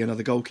arguably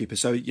another goalkeeper.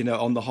 So,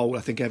 on the whole,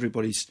 I think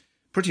everybody's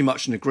pretty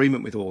much in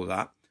agreement with all of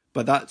that.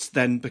 But that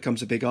then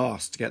becomes a big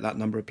ask to get that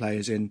number of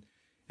players in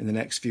the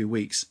next few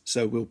weeks.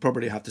 So we'll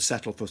probably have to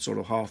settle for sort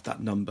of half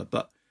that number,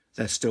 but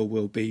there still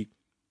will be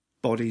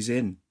bodies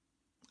in.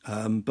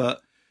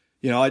 But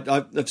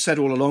I've said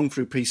all along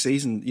through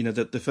pre-season,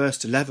 that the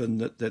first 11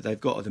 that they've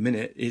got at the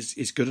minute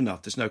is good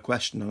enough. There's no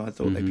question. And I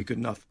thought they'd be good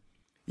enough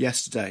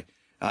yesterday.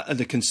 And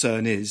the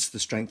concern is the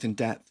strength in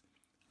depth.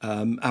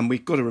 And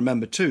we've got to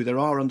remember too, there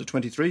are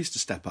under-23s to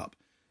step up.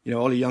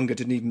 Ollie Younger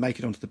didn't even make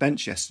it onto the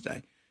bench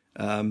yesterday.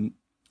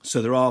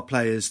 So there are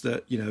players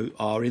that,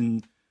 are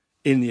in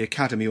the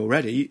academy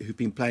already who've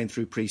been playing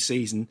through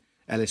pre-season.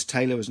 Ellis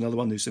Taylor was another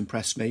one who's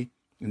impressed me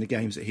in the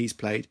games that he's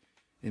played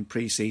in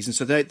pre-season.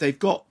 So they've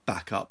got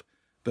backup,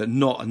 but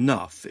not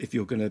enough if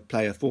you're going to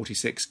play a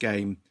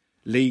 46-game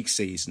league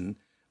season,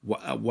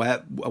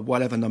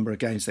 whatever number of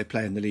games they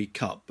play in the League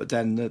Cup, but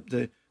then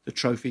the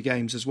trophy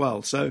games as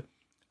well. So,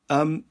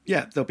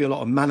 there'll be a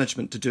lot of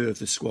management to do of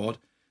the squad,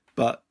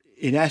 but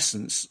in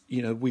essence,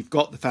 we've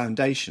got the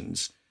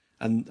foundations,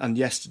 and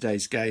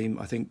yesterday's game,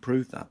 I think,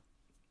 proved that.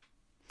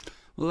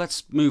 Well,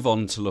 let's move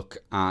on to look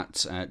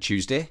at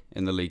Tuesday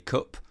in the League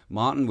Cup.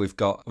 Martin, we've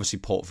got obviously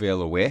Port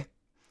Vale away,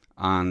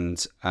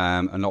 and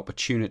an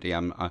opportunity.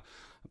 I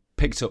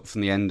picked up from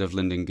the end of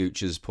Lyndon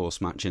Gooch's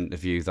post-match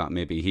interview that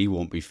maybe he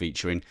won't be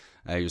featuring.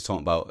 He was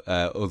talking about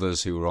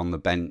others who were on the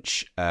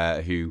bench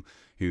who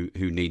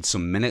need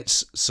some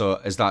minutes. So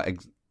is that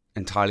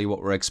entirely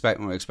what we're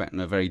expecting? We're expecting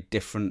a very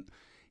different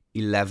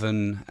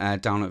 11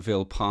 down at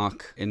Vale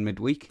Park in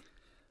midweek?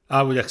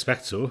 I would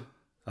expect so.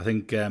 I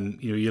think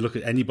you look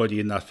at anybody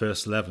in that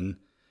first 11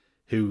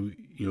 who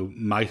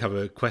might have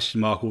a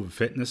question mark over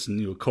fitness,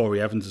 and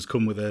Corey Evans has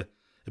come with a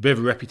bit of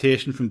a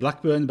reputation from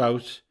Blackburn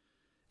about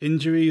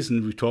injuries,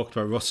 and we've talked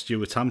about Ross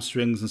Stewart's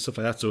hamstrings and stuff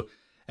like that. So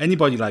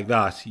anybody like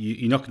that,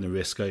 you're not going to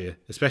risk, are you?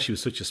 Especially with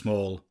such a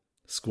small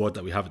squad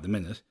that we have at the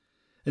minute.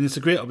 And it's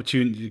a great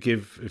opportunity to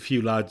give a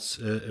few lads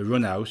a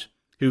run out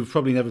who've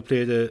probably never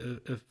played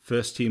a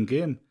first team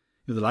game.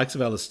 The likes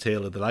of Ellis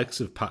Taylor, the likes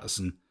of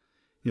Patterson.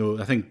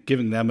 I think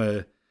giving them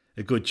a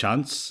good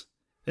chance,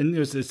 and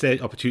it's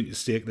their opportunity to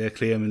stake their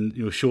claim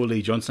and show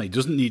Lee Johnson he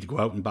doesn't need to go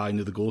out and buy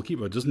another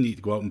goalkeeper, doesn't need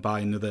to go out and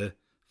buy another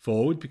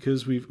forward,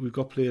 because we've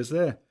got players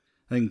there.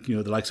 I think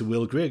the likes of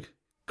Will Grigg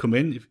come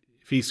in.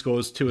 If he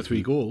scores 2 or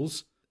 3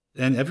 goals,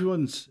 then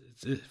it's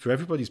for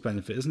everybody's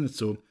benefit, isn't it?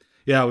 So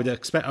yeah, I would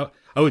expect. I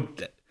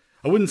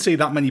wouldn't say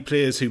that many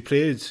players who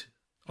played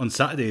on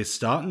Saturday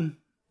starting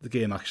the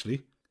game.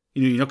 Actually,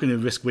 you're not going to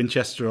risk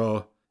Winchester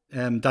or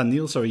Dan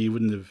Neil. Sorry, you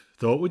wouldn't have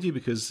thought, would you?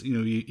 Because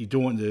you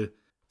don't want to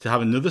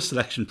have another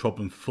selection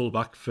problem for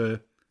fullback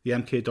for the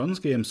MK Dons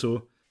game.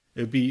 So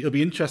it'll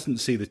be interesting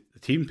to see the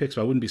team picks.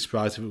 But I wouldn't be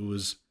surprised if it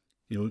was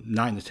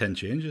 9 to 10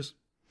 changes.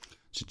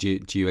 So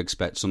do you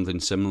expect something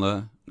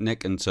similar,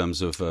 Nick, in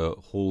terms of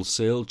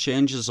wholesale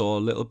changes or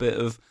a little bit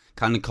of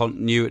kind of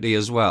continuity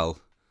as well?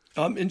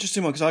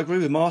 Interesting one, because I agree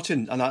with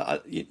Martin,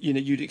 and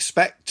you'd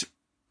expect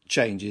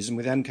changes, and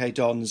with MK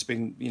Dons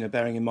being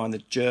bearing in mind the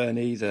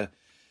journey, the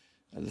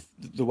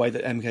way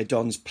that MK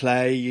Dons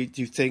play,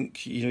 you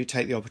think you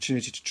take the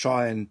opportunity to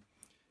try and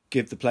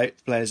give the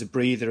players a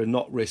breather and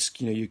not risk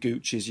your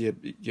Gooches,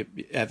 your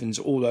Evans,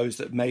 all those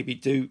that maybe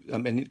do. I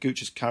mean,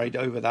 Gooch has carried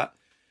over that.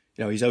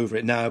 He's over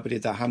it now, but he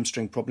had that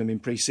hamstring problem in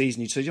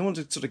pre-season. So you want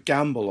to sort of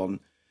gamble on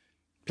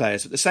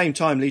players. At the same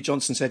time, Lee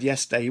Johnson said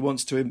yesterday he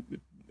wants to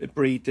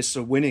breed this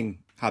sort of winning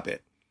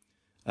habit.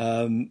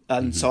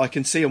 So I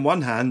can see on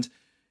one hand,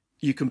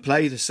 you can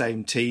play the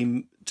same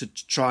team to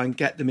try and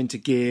get them into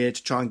gear,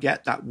 to try and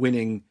get that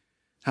winning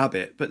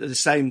habit. But at the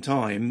same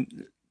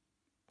time,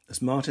 as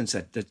Martin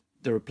said, that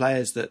there are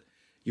players that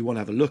you want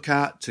to have a look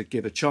at, to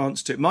give a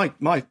chance to.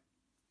 My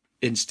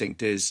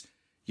instinct is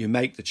you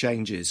make the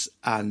changes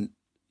and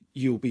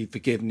you'll be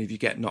forgiven if you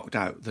get knocked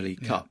out of the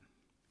League Cup.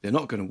 They're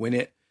not going to win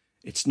it.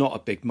 It's not a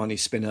big money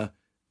spinner.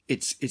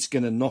 It's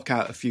going to knock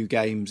out a few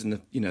games in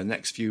the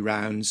next few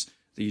rounds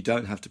that you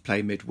don't have to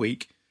play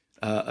midweek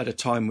at a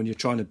time when you're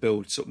trying to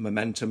build sort of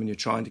momentum and you're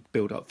trying to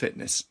build up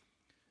fitness.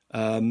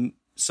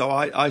 So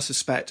I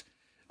suspect,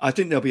 I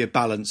think there'll be a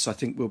balance. I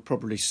think we'll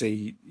probably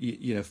see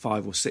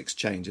 5 or 6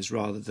 changes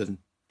rather than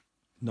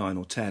 9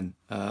 or 10.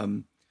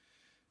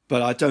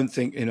 But I don't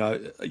think,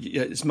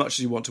 as much as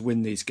you want to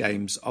win these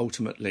games,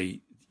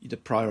 ultimately the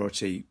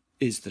priority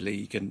is the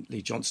league, and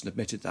Lee Johnson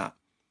admitted that.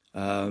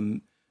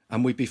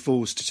 And we'd be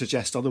fools to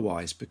suggest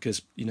otherwise,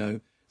 because,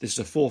 this is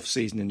a 4th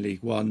season in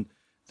League One.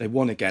 They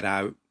want to get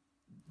out.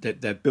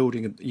 They're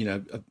building,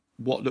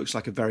 what looks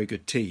like a very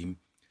good team.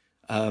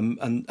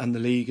 And the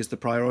league is the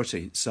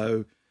priority.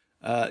 So,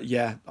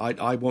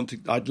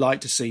 I'd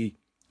like to see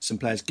some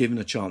players given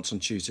a chance on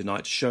Tuesday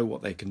night to show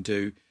what they can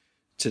do,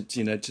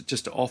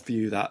 to offer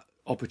you that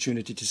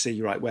opportunity to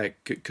see, right, where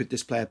could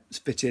this player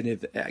fit in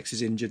if X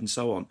is injured and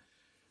so on.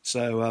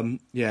 So,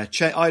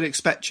 I'd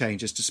expect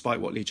changes,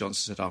 despite what Lee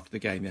Johnson said after the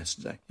game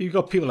yesterday. You've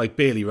got people like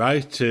Bailey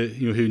Wright,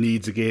 who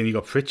needs a game. You've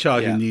got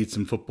Pritchard, who needs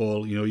some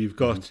football. You've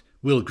got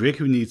Will Grigg,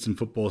 who needs some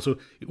football. So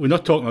we're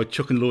not talking about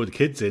chucking a load of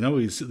kids in.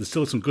 There's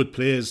still some good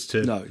players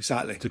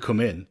to come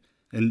in.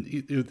 And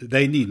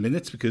they need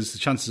minutes, because the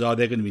chances are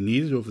they're going to be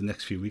needed over the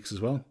next few weeks as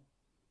well.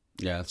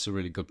 Yeah, that's a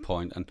really good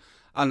point. And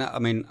I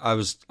mean, I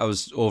was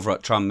over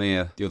at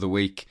Tranmere the other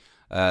week,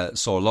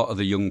 saw a lot of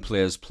the young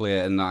players play,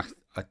 and I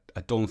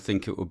don't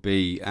think it would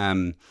be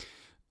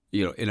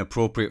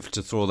inappropriate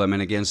to throw them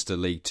in against a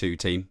League Two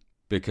team,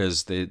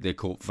 because they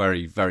coped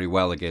very, very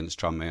well against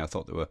Tranmere. I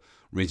thought they were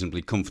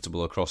reasonably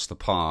comfortable across the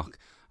park.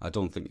 I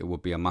don't think it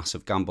would be a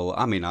massive gamble.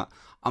 I mean,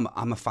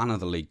 I'm a fan of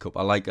the League Cup.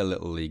 I like a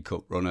little League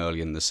Cup run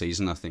early in the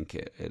season. I think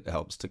it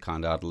helps to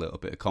kind of add a little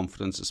bit of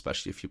confidence,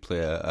 especially if you play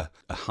a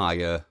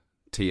higher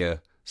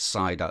tier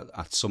side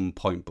at some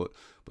point.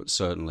 But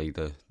certainly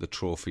the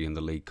trophy and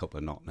the League Cup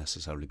are not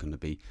necessarily going to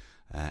be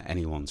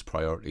anyone's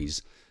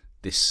priorities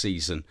this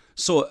season.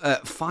 So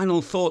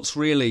final thoughts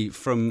really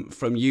from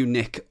you,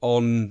 Nick,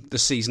 on the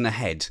season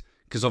ahead,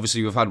 because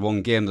obviously we've had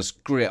one game. There's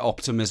great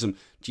optimism.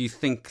 Do you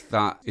think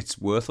that it's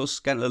worth us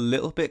getting a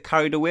little bit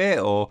carried away,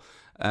 or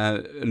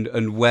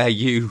and where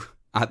you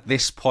at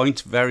this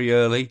point very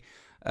early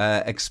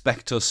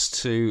expect us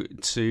to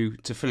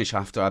finish? I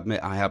have to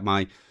admit, I had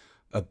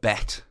a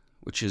bet,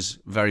 which is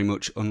very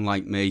much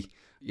unlike me,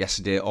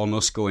 yesterday on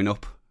us going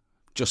up.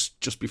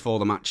 Just before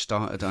the match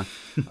started, I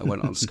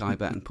went on Sky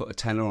Bet and put a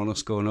tenner on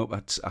us going up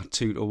at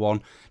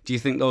 2-1. Do you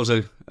think those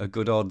are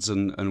good odds,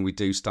 and we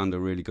do stand a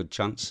really good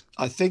chance?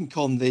 I think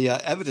on the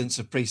evidence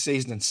of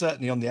pre-season, and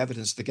certainly on the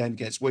evidence of the game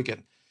against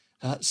Wigan,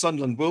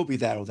 Sunderland will be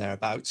there or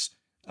thereabouts.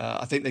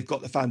 I think they've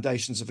got the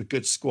foundations of a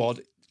good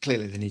squad.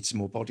 Clearly they need some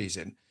more bodies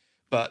in.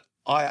 But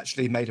I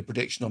actually made a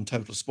prediction on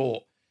Total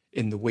Sport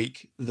in the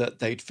week that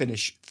they'd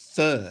finish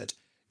 3rd,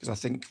 because I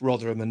think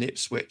Rotherham and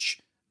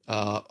Ipswich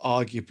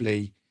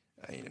arguably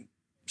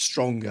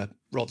stronger.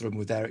 Rotherham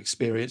with their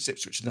experience,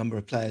 Ipswich a number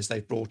of players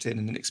they've brought in,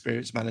 and an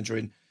experienced manager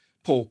in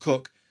Paul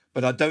Cook.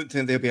 But I don't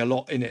think there'll be a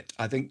lot in it.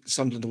 I think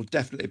Sunderland will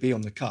definitely be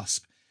on the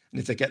cusp. And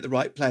if they get the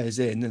right players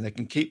in and they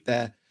can keep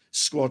their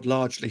squad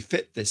largely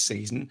fit this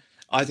season,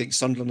 I think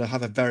Sunderland will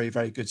have a very,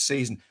 very good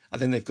season. I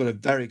think they've got a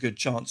very good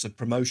chance of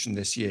promotion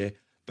this year.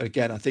 But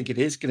again, I think it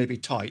is going to be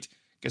tight,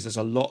 because there's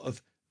a lot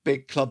of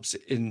big clubs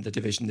in the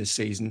division this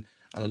season,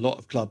 and a lot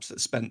of clubs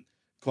that spent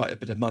quite a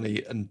bit of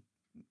money and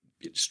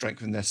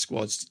strengthen their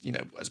squads,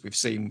 as we've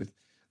seen with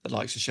the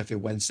likes of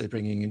Sheffield Wednesday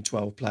bringing in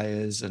 12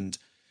 players, and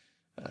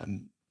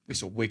we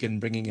saw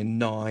Wigan bringing in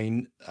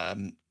 9.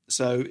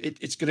 So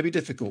it's going to be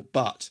difficult,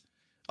 but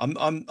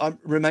I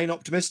remain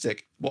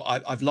optimistic.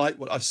 I've liked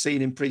what I've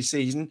seen in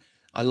pre-season.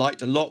 I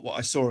liked a lot what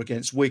I saw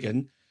against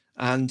Wigan,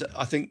 and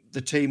I think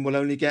the team will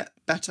only get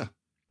better.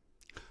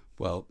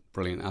 Well,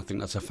 brilliant. I think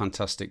that's a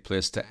fantastic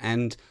place to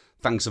end.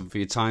 Thanks for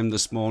your time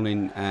this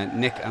morning,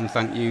 Nick, and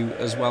thank you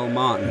as well,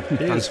 Martin.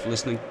 Thanks for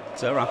listening.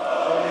 Sarah.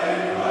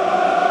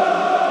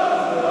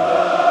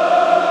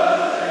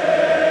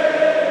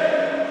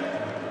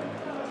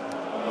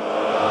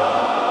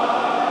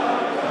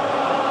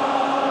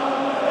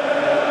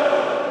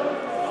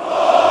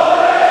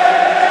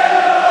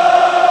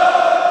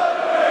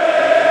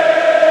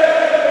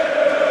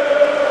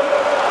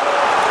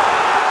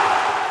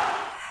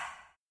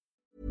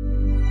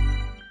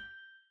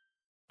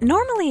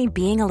 Normally,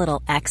 being a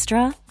little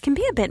extra can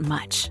be a bit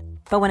much,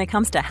 but when it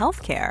comes to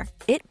healthcare,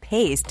 it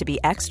pays to be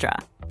extra.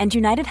 And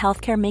United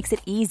Healthcare makes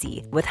it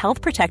easy with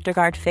Health Protector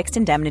Guard fixed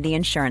indemnity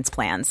insurance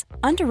plans.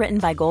 Underwritten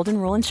by Golden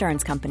Rule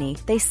Insurance Company,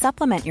 they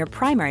supplement your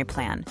primary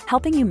plan,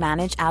 helping you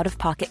manage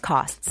out-of-pocket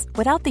costs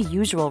without the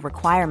usual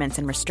requirements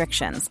and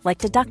restrictions like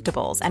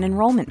deductibles and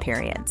enrollment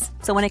periods.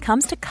 So when it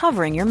comes to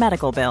covering your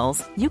medical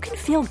bills, you can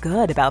feel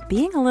good about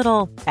being a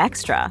little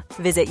extra.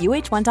 Visit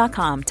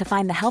UH1.com to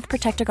find the Health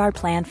Protector Guard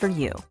plan for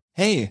you.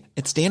 Hey,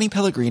 it's Danny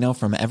Pellegrino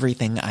from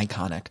Everything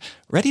Iconic.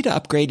 Ready to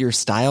upgrade your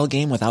style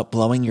game without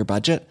blowing your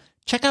budget?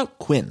 Check out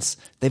Quince.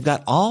 They've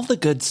got all the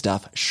good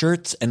stuff,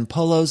 shirts and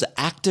polos,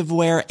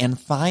 activewear, and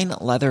fine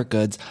leather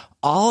goods,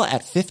 all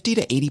at 50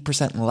 to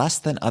 80% less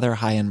than other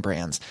high-end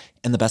brands.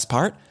 And the best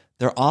part?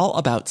 They're all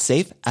about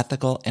safe,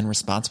 ethical, and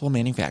responsible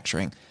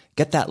manufacturing.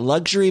 Get that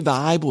luxury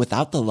vibe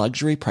without the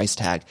luxury price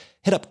tag.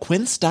 Hit up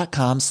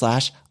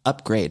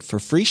quince.com/upgrade for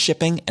free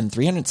shipping and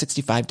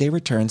 365-day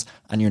returns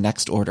on your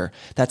next order.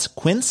 That's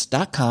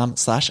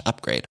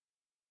quince.com/upgrade.